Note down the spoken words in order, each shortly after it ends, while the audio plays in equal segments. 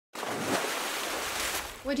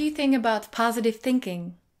What do you think about positive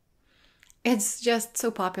thinking? It's just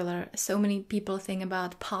so popular. So many people think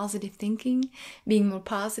about positive thinking, being more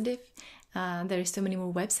positive. There are so many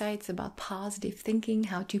more websites about positive thinking,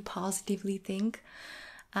 how to positively think.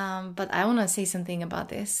 But I want to say something about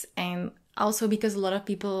this. And also because a lot of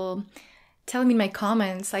people tell me in my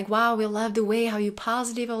comments, like, wow, we love the way how you're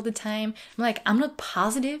positive all the time. I'm like, I'm not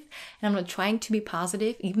positive and I'm not trying to be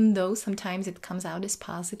positive, even though sometimes it comes out as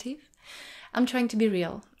positive. I'm trying to be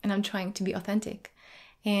real and I'm trying to be authentic.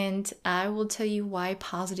 And I will tell you why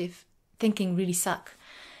positive thinking really sucks.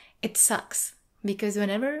 It sucks because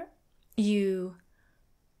whenever you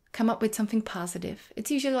come up with something positive,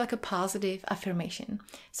 it's usually like a positive affirmation.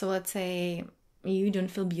 So let's say you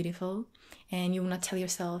don't feel beautiful and you want to tell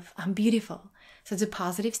yourself, I'm beautiful. So it's a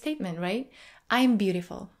positive statement, right? I'm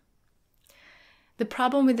beautiful. The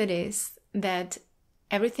problem with it is that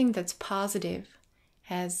everything that's positive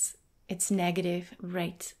has its negative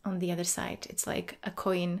right on the other side. It's like a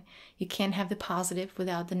coin. You can't have the positive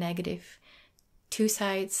without the negative. Two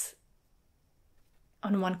sides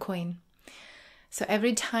on one coin. So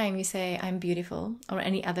every time you say I'm beautiful or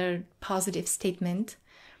any other positive statement,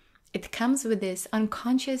 it comes with this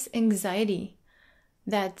unconscious anxiety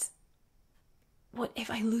that what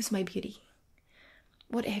if I lose my beauty?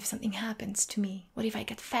 What if something happens to me? What if I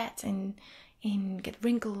get fat and get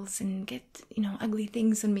wrinkles and get, ugly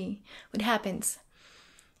things on me? What happens?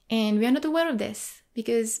 And we are not aware of this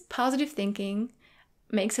because positive thinking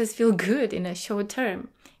makes us feel good in a short term.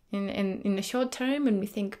 In the short term, when we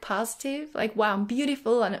think positive, like, wow, I'm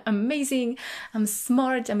beautiful, I'm amazing, I'm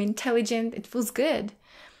smart, I'm intelligent, it feels good.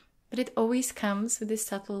 But it always comes with this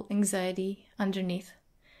subtle anxiety underneath.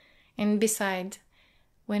 And besides,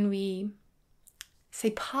 when we say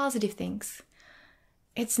positive things,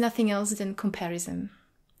 it's nothing else than comparison.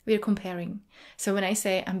 We're comparing. So when I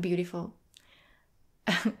say I'm beautiful,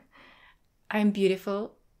 I'm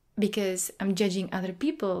beautiful because I'm judging other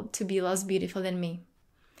people to be less beautiful than me.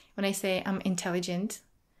 When I say I'm intelligent,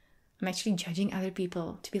 I'm actually judging other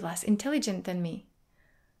people to be less intelligent than me.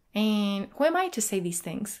 And who am I to say these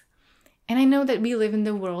things? And I know that we live in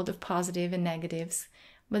the world of positive and negatives,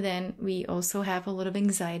 but then we also have a lot of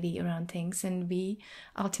anxiety around things and we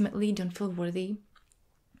ultimately don't feel worthy.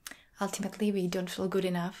 Ultimately, we don't feel good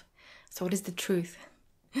enough. So what is the truth?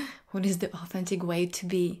 What is the authentic way to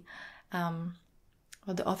be? Well,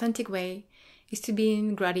 the authentic way is to be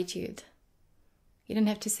in gratitude. You don't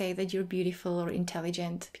have to say that you're beautiful or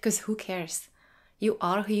intelligent because who cares? You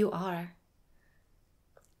are who you are.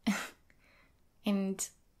 And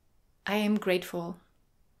I am grateful.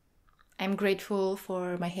 I'm grateful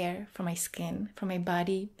for my hair, for my skin, for my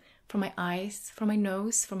body, for my eyes, for my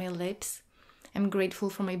nose, for my lips. I'm grateful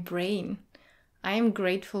for my brain. I am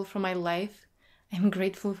grateful for my life. I'm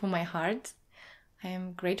grateful for my heart. I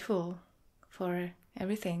am grateful for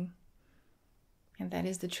everything. And that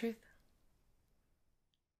is the truth.